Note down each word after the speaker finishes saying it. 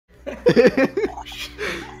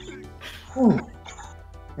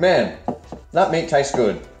Man, that meat tastes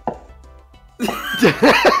good.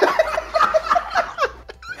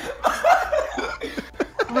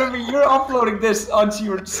 Rimmy, you're uploading this onto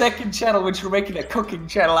your second channel, which you're making a cooking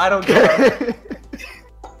channel. I don't care.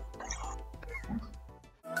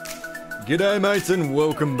 G'day mates and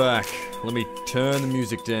welcome back. Let me turn the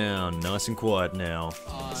music down, nice and quiet now.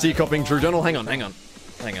 See you copying True Donald? Hang on.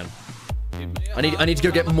 I need to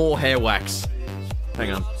go get more hair wax.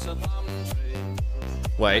 Hang on.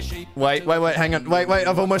 Wait, hang on. Wait,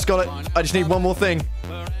 I've almost got it. I just need one more thing.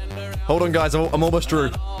 Hold on guys, I'm almost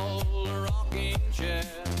through.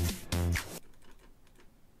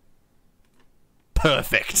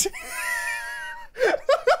 Perfect.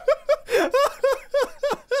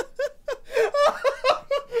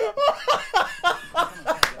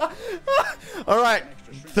 Alright,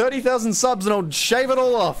 30,000 subs and I'll shave it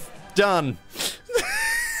all off. Done.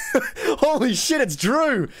 Holy shit, it's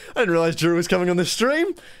Drew! I didn't realize Drew was coming on the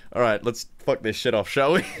stream. Alright, let's fuck this shit off,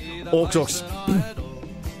 shall we? Orcs.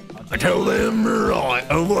 I tell them right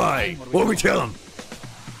away. What do we tell them?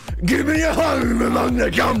 Give me a home among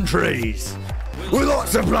the gum trees, with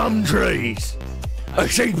lots of plum trees. A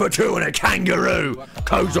sheep or two and a kangaroo,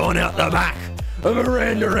 clothes on out the back, a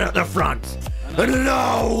veranda out the front, and an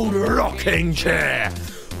old rocking chair.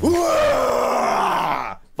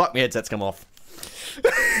 Whoa! Fuck, my headset's come off.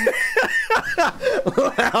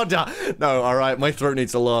 Louder. No, alright, my throat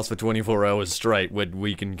needs to last for 24 hours straight when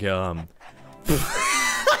we can come.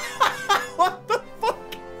 What the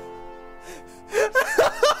fuck?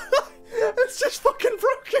 It's just fucking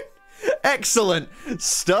broken. Excellent.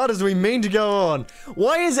 Start as we mean to go on.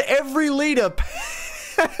 Why is every leader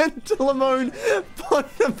Pantalamone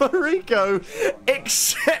Ponamarico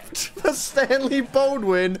except for Stanley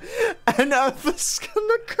Baldwin and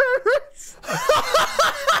Avascanacuris?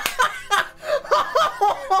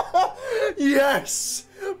 Yes!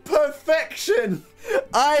 Perfection!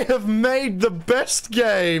 I have made the best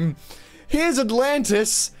game! Here's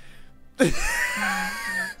Atlantis!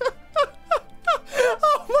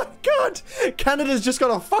 Oh my god! Canada's just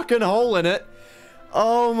got a fucking hole in it!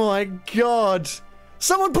 Oh my god!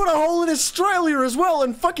 Someone put a hole in Australia as well,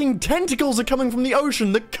 and fucking tentacles are coming from the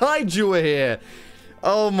ocean! The kaiju are here!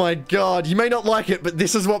 Oh my god, you may not like it, but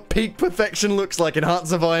this is what peak perfection looks like in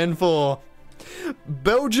Hearts of Iron 4.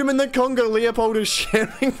 Belgium and the Congo Leopold are sharing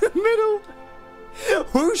the middle.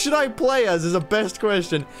 Who should I play as is a best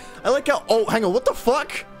question. I like how- oh, hang on, what the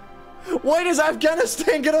fuck? Why does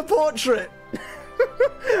Afghanistan get a portrait?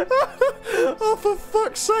 Oh, for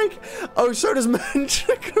fuck's sake. Oh, so does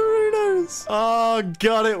Manchacarunos. Oh,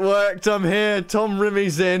 god, it worked. I'm here. Tom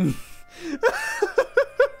Rimmy's in.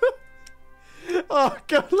 Oh,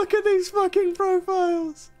 god, look at these fucking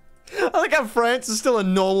profiles. I like how France is still a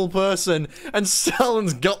normal person, and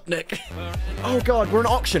Stalin's Gopnik. Oh god, we're an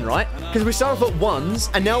auction, right? Because we started off at ones,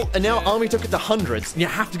 and now Army took it to hundreds, and you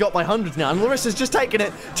have to go up by hundreds now, and Larissa's just taken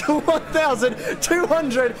it to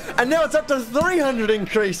 1,200, and now it's up to 300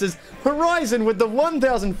 increases. Horizon with the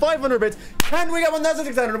 1,500 bits. Can we get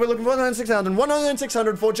 1,600? We're looking for 1,600.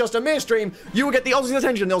 1,600 for just a mere stream. You will get the Aussie's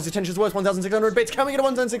attention. The Aussie's attention is worth 1,600 bits. Can we get a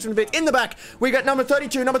 1,600 bits? In the back, we got number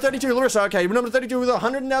 32, Larissa. Okay, number 32 with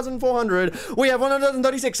 100,400. We have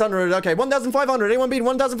 1,3600. Okay, 1,500. Anyone beat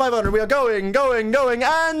 1,500? We are going,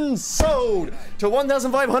 and sold to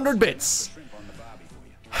 1,500 bits.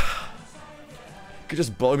 Could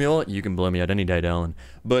just blow me out. You can blow me out any day, darling.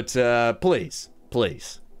 But please.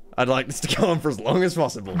 I'd like this to go on for as long as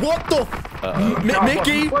possible. What the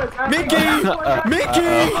Mickey! Help me!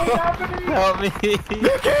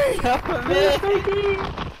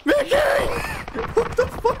 Mickey! What the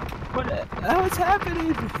fuck? What's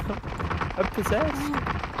happening? I'm possessed.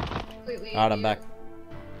 Wait, Alright, I'm back.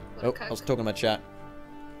 What Oh, cuck? I was talking about chat.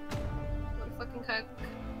 What a fucking cuck.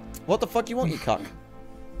 What the fuck you want, you cuck?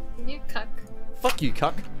 You cuck. Fuck you,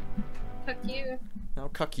 cuck. Cuck you. I'll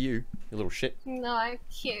cuck you, you little shit. No, I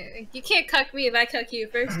can't. You can't cuck me if I cuck you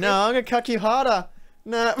first. No, I'm gonna cuck you harder.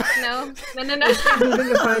 No. No.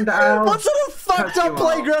 What sort of fucked up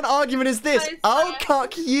playground argument is this? I'll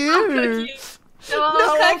cuck you. I'll cuck you. No,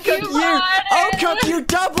 I'll cuck you. I'll cuck you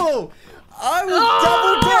double. I will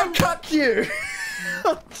double down cuck you.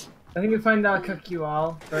 I think we find out cuck you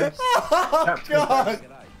all first. Oh god.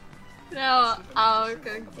 No, I'll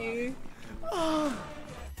cuck you.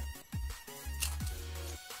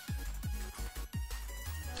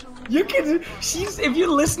 You can, if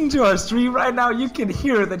you listen to our stream right now, you can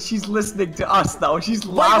hear that she's listening to us though. She's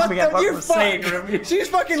laughing at what we're saying. She's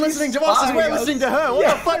fucking listening to us as we're listening to her. What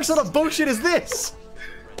the fuck sort of bullshit is this?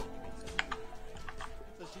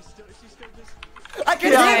 I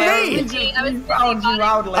can hear me! We found you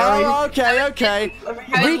out, Larry. Oh, okay.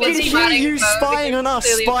 We can hear you spying on us,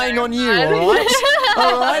 spying on you, alright?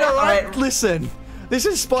 Alright. Listen, this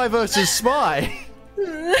is Spy versus Spy.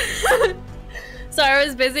 Sorry, I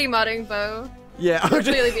was busy modding Bo. Yeah, I'll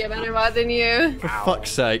clearly be a better mod than you. for fuck's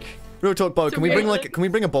sake. Real talk, Bo, can we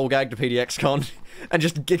bring a ball gag to PDXCon and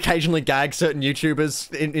just occasionally gag certain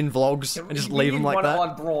YouTubers in vlogs and just leave them like that?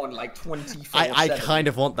 On Braun, like 24/7. I kind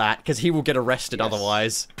of want that because he will get arrested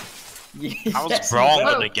otherwise. How's Braun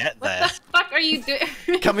gonna get there? What the fuck are you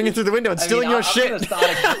doing? Coming in through the window and stealing your shit. I'm gonna start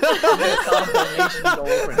a donation goal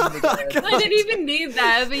for him to get I didn't even need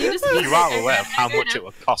that, but you just. You are aware of how much it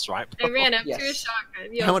would cost, right? I ran up to a Yes.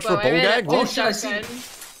 shotgun. Yo, How much for a Bo, ball I ran gag? up to a Oh, shit, I see. shotgun.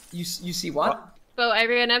 You see what? Bo, I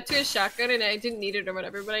ran up to a shotgun and I didn't need it or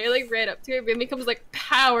whatever, but I like ran up to it. Rimmy comes like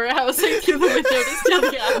powerhouse like through the window to steal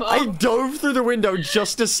the ammo. I dove through the window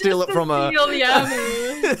just to steal it from her. Steal the ammo.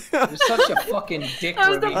 You're such a fucking dick, That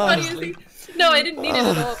was the Rimmy, funniest honestly. thing. No, I didn't need it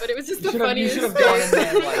at all, but it was just the You funniest should have gone in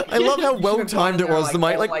there, like... I love how you well should've gone timed in it there, was. The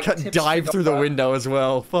mate like tips dive through the window as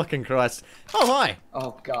well. Fucking Christ. Oh hi.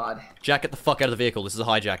 Oh god. Jack, get the fuck out of the vehicle. This is a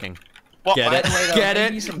hijacking. What? Get it? By the way, though, Get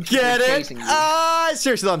maybe it? some Get people it? chasing you.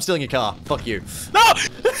 Seriously, though, I'm stealing your car. Fuck you. No!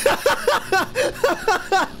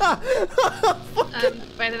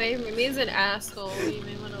 By the way, Rimmy's an asshole. You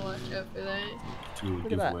may want to watch out for that.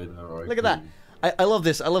 Look at that. Look at that. I love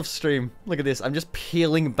this. I love stream. Look at this. I'm just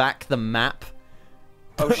peeling back the map.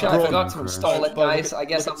 Oh shit, I forgot to install it, Bro, look guys. at- I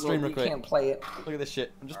guess look at stream you real quick. can't play it. Look at this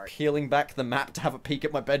shit. I'm just peeling back the map to have a peek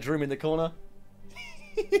at my bedroom in the corner.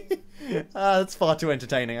 That's far too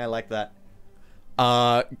entertaining. I like that.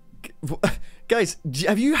 Guys,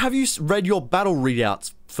 have you read your battle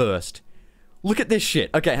readouts first? Look at this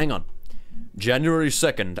shit. Okay, hang on. January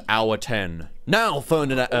 2nd, hour 10. Now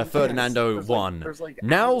Ferdinando won.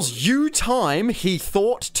 Now's you time, he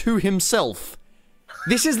thought to himself.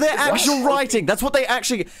 This is their actual writing. That's what they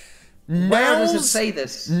actually... Where does it say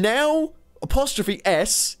this? Now, apostrophe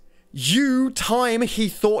S, you time he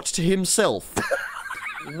thought to himself.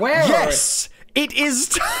 Where? Yes! It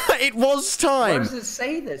is it was Where time. does it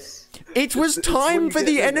say this? It was time for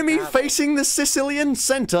the enemy facing the Sicilian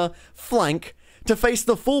center flank to face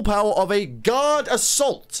the full power of a guard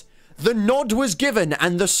assault. The nod was given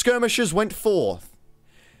and the skirmishers went forth.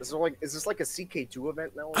 Is this like a CK2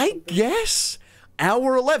 event now? Or I something? guess.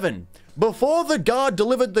 Hour 11. Before the guard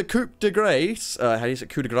delivered the coup de grace, how do you say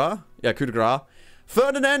coup de grace? Yeah, coup de grace.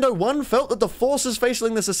 Ferdinando I felt that the forces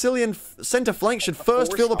facing the Sicilian center flank should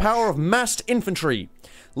first feel the power of massed infantry.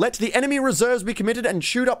 Let the enemy reserves be committed and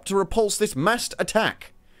shoot up to repulse this massed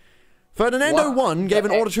attack. Ferdinando I gave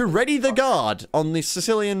an order to ready the guard on the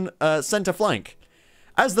Sicilian center flank.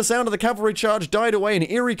 As the sound of the cavalry charge died away, an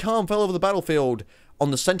eerie calm fell over the battlefield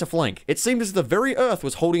on the center flank. It seemed as if the very earth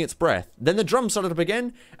was holding its breath. Then the drums started up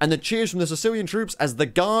again, and the cheers from the Sicilian troops as the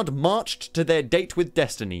guard marched to their date with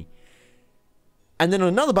destiny. And then in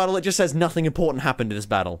another battle, it just says nothing important happened in this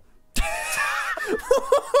battle.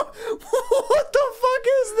 What the fuck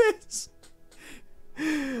is this?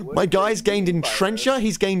 My guy's gained Entrencher.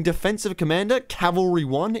 He's gained Defensive Commander. Cavalry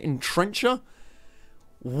 1, Entrencher.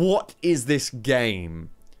 What is this game?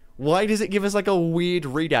 Why does it give us like a weird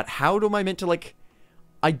readout? How am I meant to like...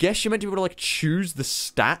 I guess you're meant to be able to like choose the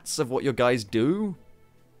stats of what your guys do?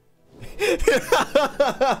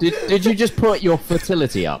 Did you just put your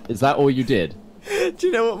fertility up? Is that all you did? Do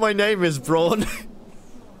you know what my name is, Braun?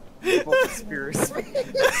 Conspiracy.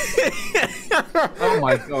 Oh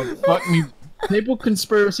my god, fuck me. Table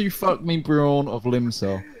conspiracy, fuck me, Braun of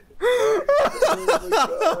Limsa.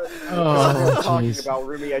 Oh, talking jeez. about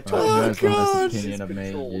Rimmy. I told Oh, you. that's the God. honest opinion of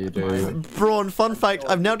me, you do. Braun, fun fact,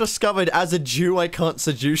 I've now discovered as a Jew I can't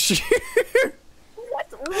seduce you.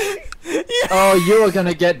 What? Really? Oh, you are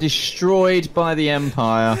gonna get destroyed by the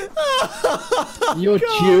Empire. You're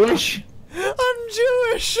God. Jewish? I'm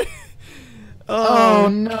Jewish. Oh,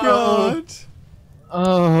 no. God.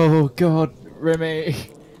 Oh god, Rimmy.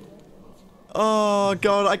 Oh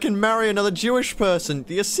god, I can marry another Jewish person.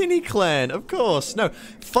 The Asini clan, of course. No,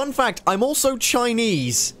 fun fact, I'm also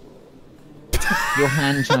Chinese. You're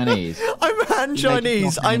Han Chinese. I'm Han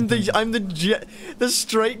Chinese. fucking I'm the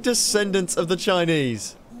straight descendants of the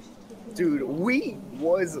Chinese. Dude, we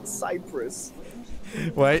was Cyprus.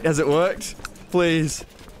 Wait, has it worked? Please.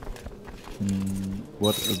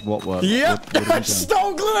 What worked? Yep, What have I you done?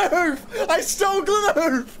 stole Glenoof! I stole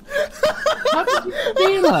Glenoof! How did you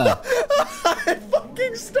steal her? I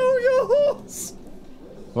fucking stole your horse!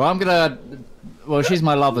 Well, I'm gonna. Well, she's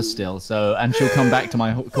my lover still, so and she'll come back to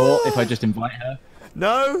my court if I just invite her.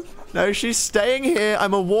 No, she's staying here.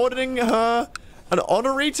 I'm awarding her an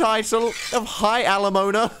honorary title of High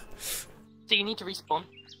Alamona. Do you need to respawn?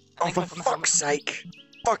 Oh, for fuck's sake.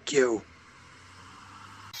 Fuck you.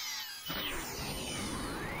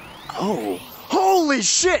 Oh. Holy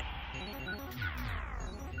shit!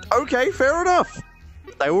 Okay, fair enough.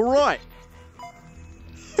 They were right.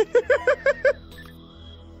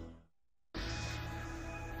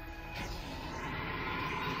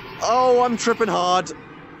 Oh, I'm tripping hard.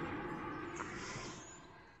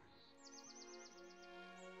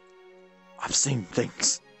 I've seen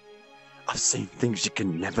things. I've seen things you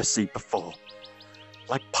can never see before.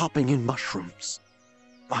 Like popping in mushrooms.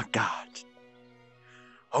 My God.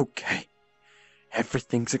 Okay.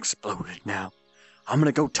 Everything's exploded now. I'm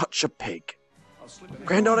gonna go touch a pig.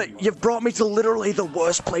 Granddaughter, you've brought me to literally the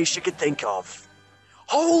worst place you could think of.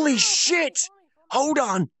 Holy shit! Hold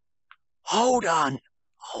on. Hold on.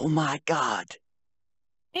 Oh my God.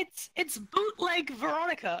 It's bootleg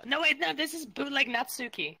Veronica. No wait, no, this is bootleg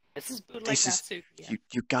Natsuki. This is bootleg Natsuki. Yeah.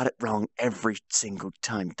 You got it wrong every single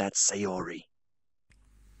time. That's Sayori.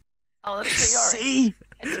 Oh, that's Sayori. See?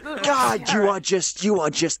 God, you are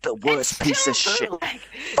just the worst piece of shit.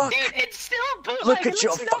 Fuck. Dude, it's still bootleg. Look at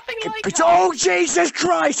your fucking bitch. Oh, Jesus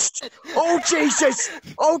Christ! Oh, Jesus!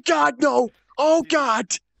 Oh, God, no! Oh, God!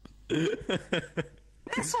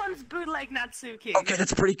 This one's bootleg Natsuki. Okay,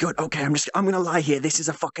 that's pretty good. Okay, I'm gonna lie here. This is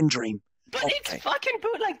a fucking dream. But it's fucking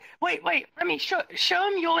bootleg. Wait, Remy, show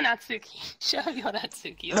him your Natsuki. Show him your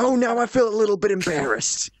Natsuki. No, now I feel a little bit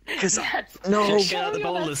embarrassed. Because,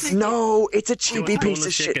 no, it's a cheapy piece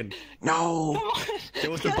of shit. No.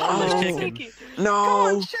 It was the boneless chicken.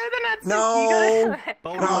 No. Show the Natsuki. No.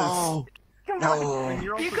 No. Come on.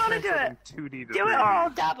 You gotta do it. Do it or I'll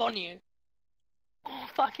dab on you. Oh,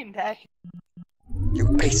 fucking day.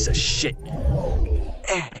 You piece of shit.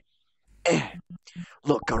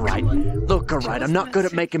 Look, alright. I'm not good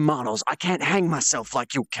at making models. I can't hang myself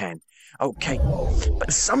like you can. Okay?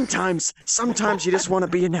 But sometimes you just want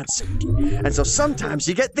to be a Natsuki. And so sometimes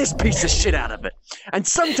you get this piece of shit out of it. And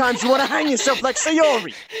sometimes you want to hang yourself like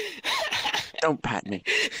Sayori. Don't pat me.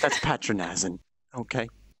 That's patronizing. Okay?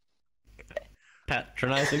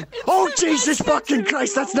 Patronizing? Oh, Jesus fucking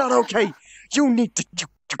Christ, that's not okay. You need to...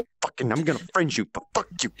 fucking... I'm gonna friend you, but fuck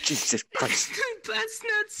you, Jesus Christ. Best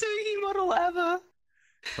Natsuki model ever.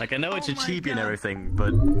 Like, I know it's a cheapie and everything,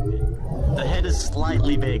 but the head is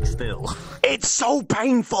slightly big still. It's so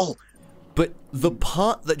painful! But the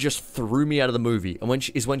part that just threw me out of the movie and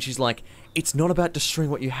is when she's like, it's not about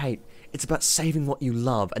destroying what you hate, it's about saving what you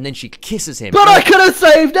love, and then she kisses him. But I could have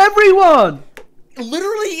saved everyone!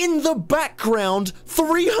 Literally in the background,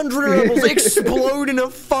 300 animals explode in a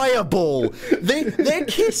fireball. Their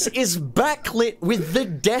kiss is backlit with the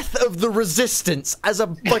death of the resistance as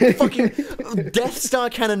a fucking Death Star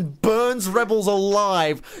cannon burns rebels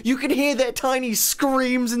alive. You can hear their tiny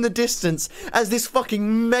screams in the distance as this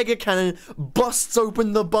fucking mega cannon busts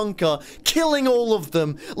open the bunker, killing all of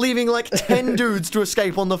them, leaving like 10 dudes to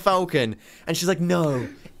escape on the Falcon. And she's like, no,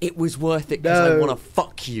 it was worth it because I want to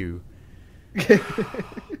fuck you.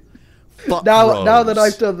 Now that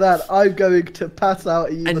I've done that, I'm going to pass out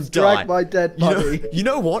and drag my dead body. You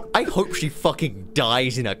know what? I hope she fucking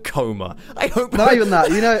dies in a coma. I hope. Not even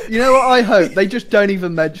that. You know what I hope? They just don't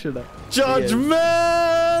even mention it.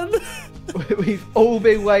 Judgment! We've all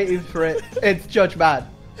been waiting for it. It's Judgment.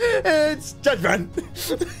 It's Judgment.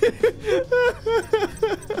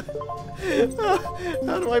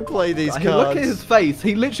 How do I play these cards? Look at his face.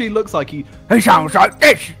 He literally looks like he sounds like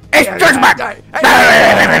this. It's Judgment.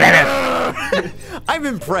 I'm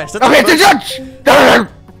impressed. Okay, the judge.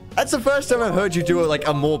 That's the first time I've heard you do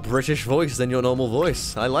a more British voice than your normal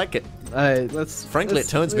voice. I like it. Frankly, it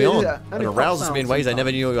turns me on. It arouses me in ways I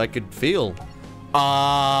never knew I could feel.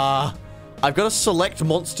 I've got to select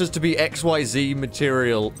monsters to be XYZ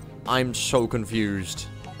material. I'm so confused.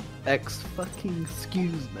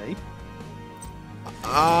 Excuse me.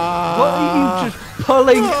 What are you just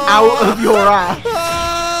pulling out of your ass?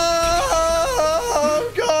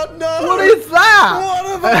 Oh God, no! What is that? What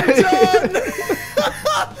have I done?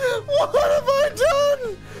 What have I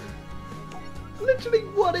done? Literally,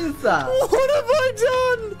 what is that? What have I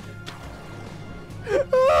done?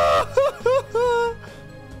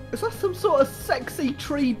 Is that some sort of sexy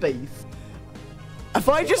tree beast? Have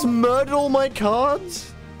I just murdered all my cards?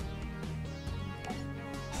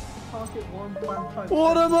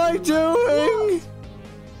 What am I doing?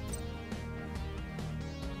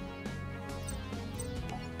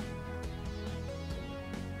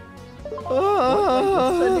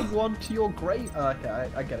 Sending one to your grave. Okay,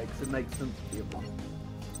 I get it, because it makes sense for you.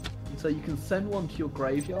 So you can send one to your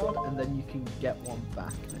graveyard, and then you can get one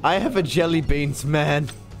back. I have a jelly beans, man.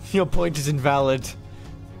 Your point is invalid.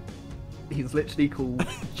 He's literally called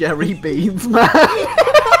Jerry Beans Man.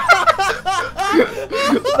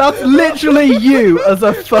 That's literally you as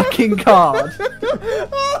a fucking card.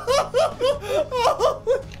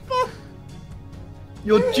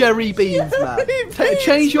 You're Jerry Beans Man.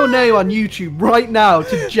 Change your name on YouTube right now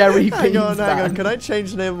to Jerry Beans Man. Hang on. Can I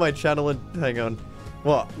change the name of my channel? And hang on.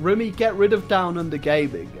 What? Rimmy, get rid of Downunder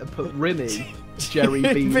Gaming and put Rimmy Jerry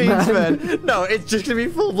Beans Man. No, it's just gonna be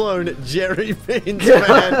full blown Jerry Beans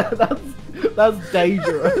Man. That's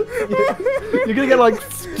dangerous. You're gonna get like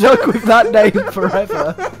stuck with that name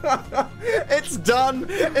forever. It's done.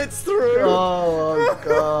 It's through. Oh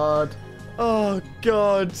god. Oh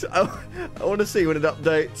god. I want to see when it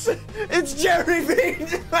updates. It's Jerry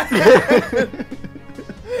Beans Man.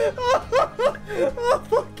 Oh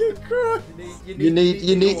fucking Christ. You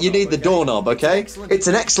need the doorknob, okay? It's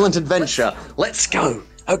an excellent adventure. Let's go.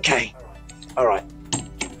 Okay. All right.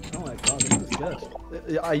 Oh my god, this is good.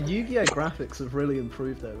 Yu-Gi-Oh graphics have really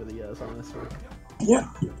improved over the years, honestly. Yeah.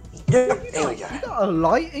 Yeah. There we go. You got a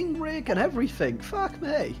lighting rig and everything. Fuck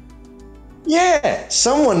me. Yeah,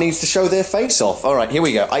 someone needs to show their face off. All right, here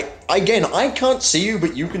we go. I can't see you,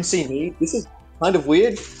 but you can see me. This is kind of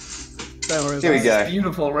weird. Don't worry Here we go. It's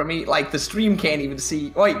beautiful, Remy. Like the stream can't even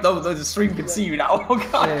see. Wait, no, the stream can see you now. Oh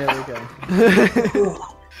god. Yeah, there we go.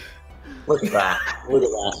 Look at that. Look at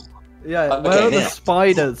that. Yeah, where are the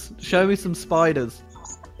spiders? Show me some spiders.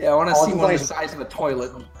 Yeah, I want to see one the size of a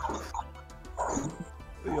toilet. What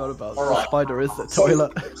are you on about? The spider is the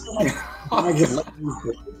toilet.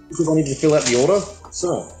 Because I need to fill out the order.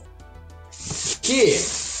 So, here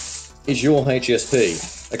is your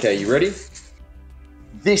HSP. Okay, you ready?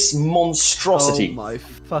 This monstrosity. Oh my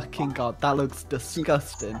fucking god, that looks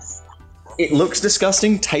disgusting. It looks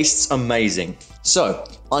disgusting, tastes amazing. So,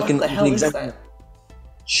 I can exactly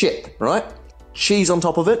chip, right? Cheese on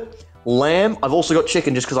top of it, lamb. I've also got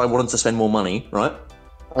chicken just because I wanted to spend more money, right?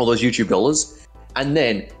 All those YouTube dollars. And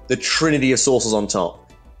then the trinity of sauces on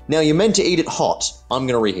top. Now, you're meant to eat it hot. I'm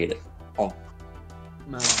going to reheat it. Oh.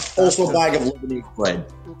 Man, also a bag of Lebanese bread.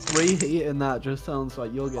 Reheating that just sounds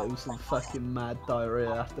like you're getting some fucking mad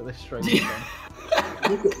diarrhea after this stream.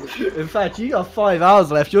 In fact, you got 5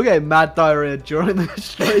 hours left. You're getting mad diarrhea during the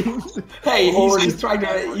stream. Hey,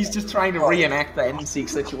 he's just trying to reenact the NSEEK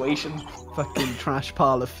situation. Fucking trash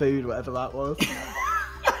pile of food, whatever that was.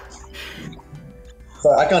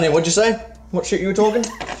 Sorry, I can't hear. What'd you say? What shit you were talking?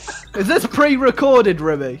 Is this pre-recorded,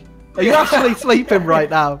 Rimmy? Are you actually sleeping right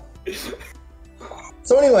now?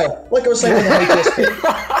 So anyway, like I was saying on the HSP.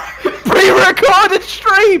 Pre-recorded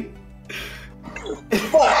stream!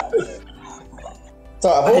 Fuck! So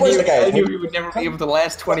I've always I knew we would never be able to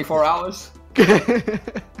last 24 hours.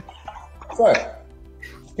 So,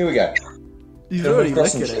 here we go. He's already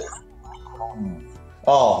licking it.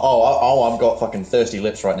 Oh, I've got fucking thirsty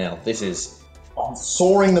lips right now. This is... I'm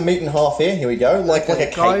sawing the meat in half here. Here we go. Like a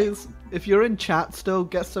cake. Guys, if you're in chat still,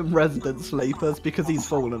 get some resident sleepers because he's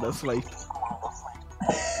fallen asleep.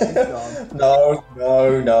 No.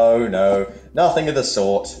 Nothing of the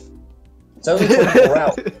sort. It's only 24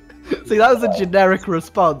 hours. See, that was a generic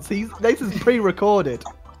response. This is pre-recorded.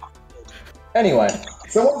 Anyway,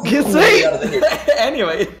 so you see?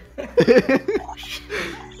 Anyway.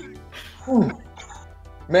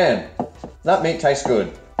 Man, that meat tastes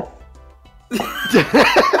good.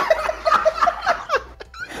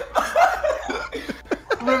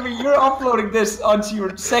 Remy, you're uploading this onto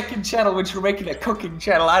your second channel, which you're making a cooking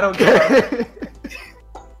channel. I don't care.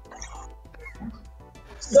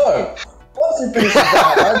 So, once we finish with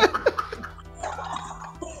that,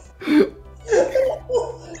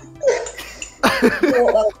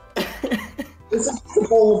 this is a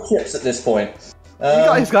bowl of chips at this point. You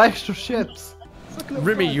guys got extra chips.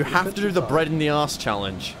 Rimmy, you have to do the bread in the arse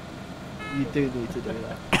challenge. You do need to do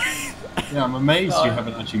that. Yeah, I'm amazed you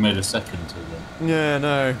haven't actually made a second to them. Yeah,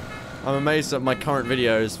 no. I'm amazed that my current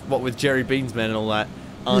videos, what with Jerry Beansman and all that,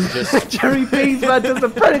 aren't just... Jerry Beansman does the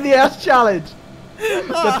bread in the ass challenge!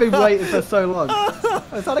 They've been waiting for so long.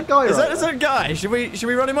 Is that a guy Is that a guy? Should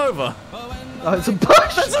we run him over? Oh, it's a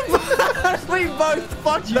bush! It's a bush! We both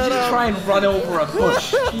fucked You that just up! try and run over a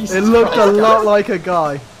bush. It looked a lot like a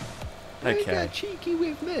guy. Okay. You get cheeky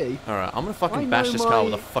with me. Alright, I'm gonna fucking bash this car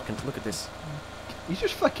with a fucking... Look at this. You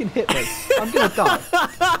just fucking hit me. I'm gonna die.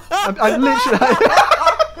 I'm literally...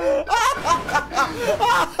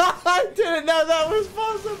 I didn't know that was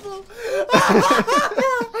possible!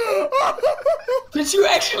 Did you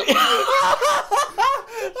actually? I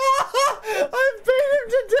beat him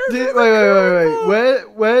to death! Wait.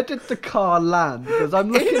 Where did the car land? Because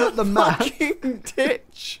I'm looking at the map. Fucking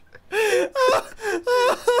ditch.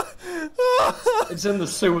 It's in the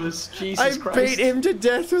sewers. Jesus Christ. I beat him to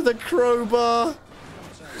death with a crowbar.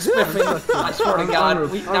 Spiffing, I swear to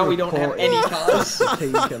God, now we don't have any cars.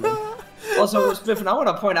 Also, Spiffing, I want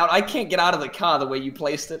to point out, I can't get out of the car the way you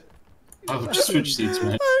placed it. Oh, switch seats,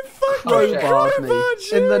 mate. I fucking Crowbarred me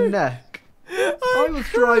crowbarred in the neck. I was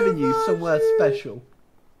driving you somewhere special.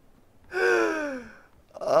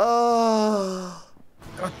 Oh.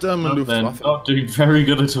 God damn it, not doing very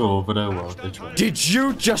good at all, but oh well, they tried. Did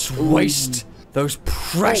you just waste those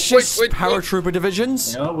precious paratrooper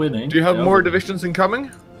divisions? They are winning. Do you have more divisions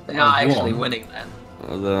incoming? They are actually winning, then.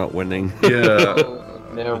 Oh, they're not winning. Yeah.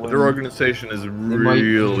 Their organization is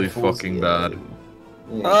really fucking bad.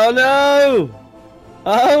 Oh no!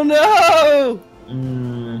 Oh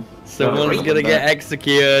no! Someone's gonna get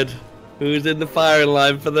executed. Who's in the firing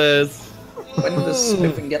line for this? When does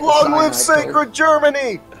Spiffing get the Long live cyanide Sacred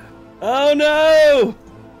Germany! Oh no!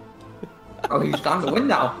 Oh, he's gone to win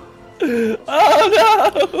now.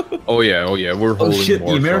 Oh no! Oh yeah, we're holding Oh shit, more,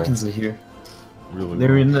 the Americans are here. Really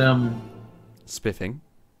They're in Spiffing.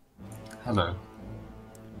 Hello.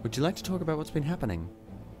 Would you like to talk about what's been happening?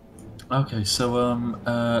 Okay, so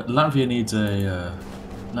Latvia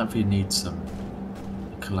needs some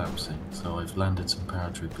collapsing. So I've landed some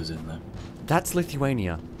paratroopers in there. That's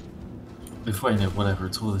Lithuania. Lithuania, whatever.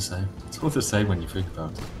 It's all the same. It's all the same when you think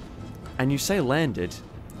about it. And you say landed.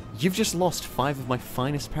 You've just lost 5 of my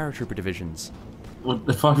finest paratrooper divisions. Well,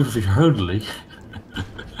 the 5 of you only.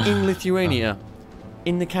 In Lithuania.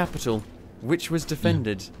 In the capital. Which was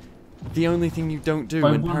defended. The only thing you don't do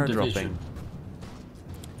By when one paradropping. division.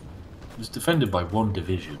 It was defended by 1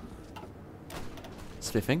 division.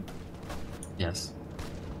 Spiffing? Yes.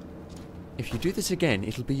 If you do this again,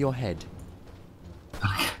 it'll be your head.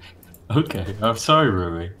 Okay, I'm sorry,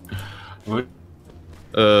 Remy.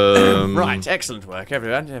 Right, excellent work,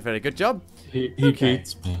 everyone. Very good job. He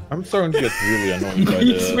beats me. I'm starting to get really annoyed by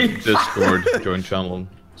the Discord joint channel.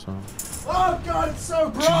 So. Oh god, it's so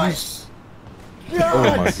bright!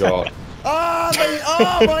 Oh my god.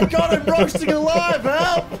 Oh my god, I'm roasting alive,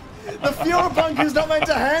 help! The fuel bunker's not meant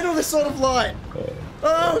to handle this sort of light!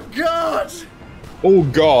 Oh god! Oh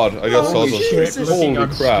god, I just saw Jesus. this. Holy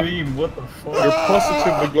crap. What the fuck? You're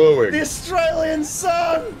positively glowing. The Australian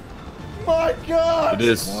sun! My god! It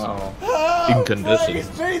is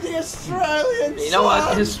incandescent. Praise be the Australian sun! You know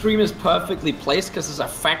what? His stream is perfectly placed because there's a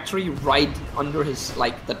factory right under his,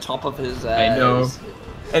 like, the top of his. I know.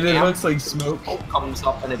 And it yeah, looks like smoke. Comes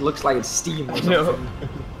up and it looks like it's steam or No.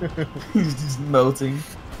 something. He's just melting.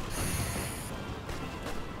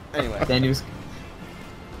 Anyway. Daniel's.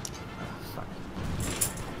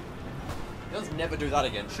 Let's never do that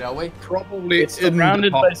again, shall we? Probably It's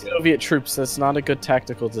surrounded by Soviet troops. That's not a good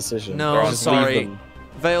tactical decision. No, I'm Just leave sorry. them.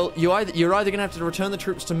 Vale, you're either gonna have to return the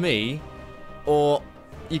troops to me, or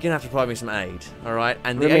you're gonna have to provide me some aid. All right,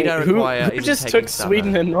 and the aid I require who is just taking took Sava.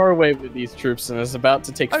 Sweden and Norway with these troops and is about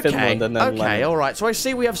to take Finland and then okay, Lenin. all right. So I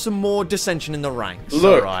see we have some more dissension in the ranks.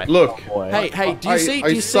 Look, all right. look. Hey, do you see I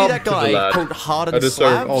that subbed to the guy lad. called Hardened I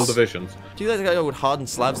deserve Slavs? all divisions. Do you see that guy called Hardened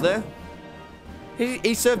Slavs there?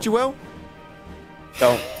 He served you well.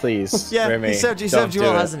 Don't please, Yeah, Rimmy, he served don't you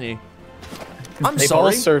well, do it. hasn't he? I'm They've sorry.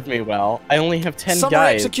 all served me well. I only have 10 Summer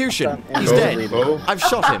guys. execution. That's He's dead. unbelievable. I've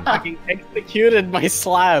shot him. Fucking executed my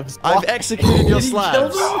Slavs. I've executed your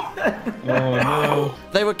Slavs. Oh no.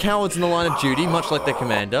 They were cowards in the line of duty, much like their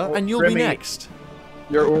commander, and you'll be Rimmy, next.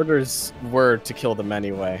 Your orders were to kill them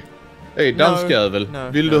anyway. Hey,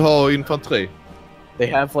 danskjävel. Vill du ha infanteri? They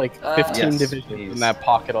have like 15 yes, divisions in that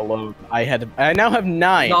pocket alone. I now have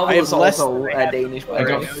 9. Novel I have is less also than I had Danish. I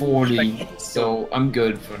got 40, so I'm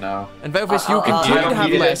good for now. And Velvis, you'll continue to have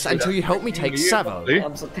yeah, less yeah, until you help me take Savo.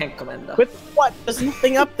 I'm the tank commander. With what? There's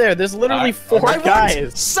nothing up there. There's literally 4 I want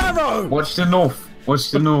guys. Savo! Watch the north. Watch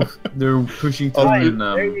the north. They're pushing through Alright, and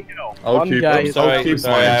there you go. I'll One keep guy is I'll right. keep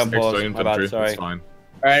Sorry, I my paused. extra My bad, infantry. sorry. It's fine.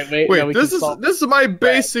 Alright, wait. Wait, no, we this can solve- is my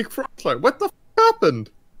basic front line. What the f happened?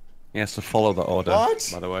 He has to follow that order. What?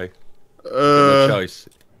 By the way. No choice.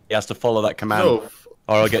 He has to follow that command, No.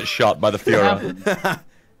 or he'll get shot by the Führer.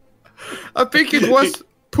 I think it was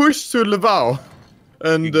push to Lvov,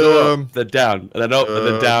 and Go up, then down, and then up, and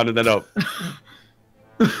then down, and then up.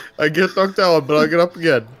 I get knocked down, but I get up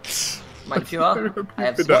again. My Führer, I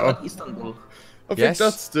have No. swallowed Istanbul. I think Yes?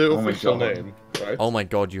 that's the Oh my official God. name, right? Oh my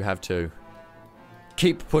god, you have to.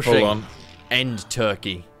 Keep pushing. Hold on. End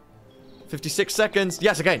Turkey. 56 seconds.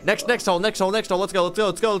 Yes, okay. Next hole. Let's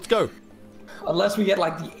go. Unless we get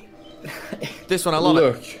like the. This one, I love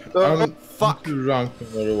it. Look, I'm Fuck. too drunk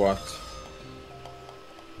no matter what.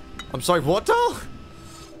 I'm sorry, what, doll?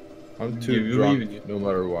 I'm Yeah, too we drunk believe in you. no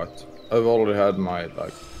matter what. I've already had my,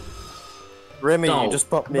 like, Rimmy, No. you just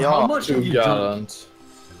popped me How off. much have you drunk?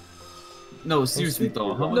 No, seriously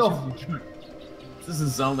though, how much have you drunk? Doesn't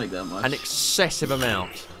sound like that much. An excessive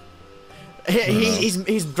amount.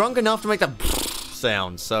 He's drunk enough to make that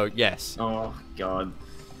sound, so yes. Oh god.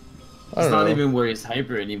 I He's don't not know. even where he's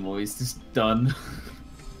hyper anymore, he's just done.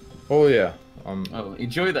 Oh yeah. Oh,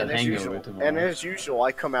 enjoy that And as hangover usual, tomorrow. and as usual,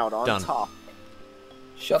 I come out on Done. top.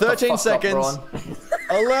 Shut 13 the fuck seconds. Up,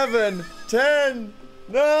 11, 10,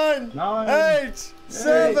 9, 8,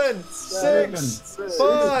 7, 6, 5,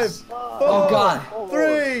 4, Oh, God.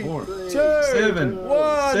 3, 2, 7,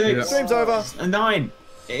 1. 6, Stream's over. 9,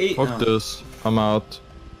 8. Fuck this. I'm out.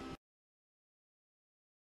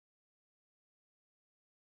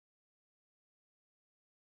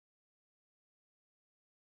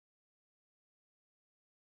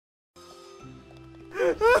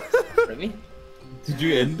 Rimmy? Did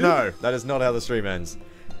you end it? No, that is not how the stream ends.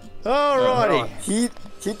 Alrighty. He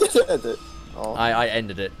did it. Oh, I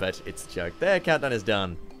ended it, but it's a joke. There, countdown is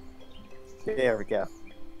done. there we go.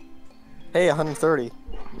 Hey, 130.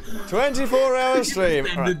 24-hour stream.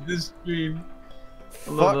 Ended Alright. the stream.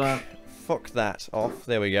 I love that. Fuck that off.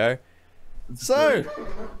 There we go. So,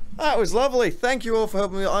 that was lovely. Thank you all for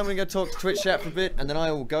helping me. I'm going to go talk to Twitch chat for a bit, and then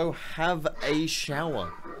I will go have a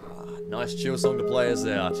shower. Nice chill song to play us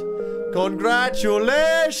out.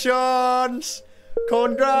 Congratulations!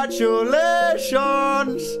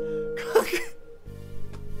 Congratulations!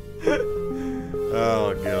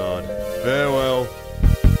 Oh, God. Farewell.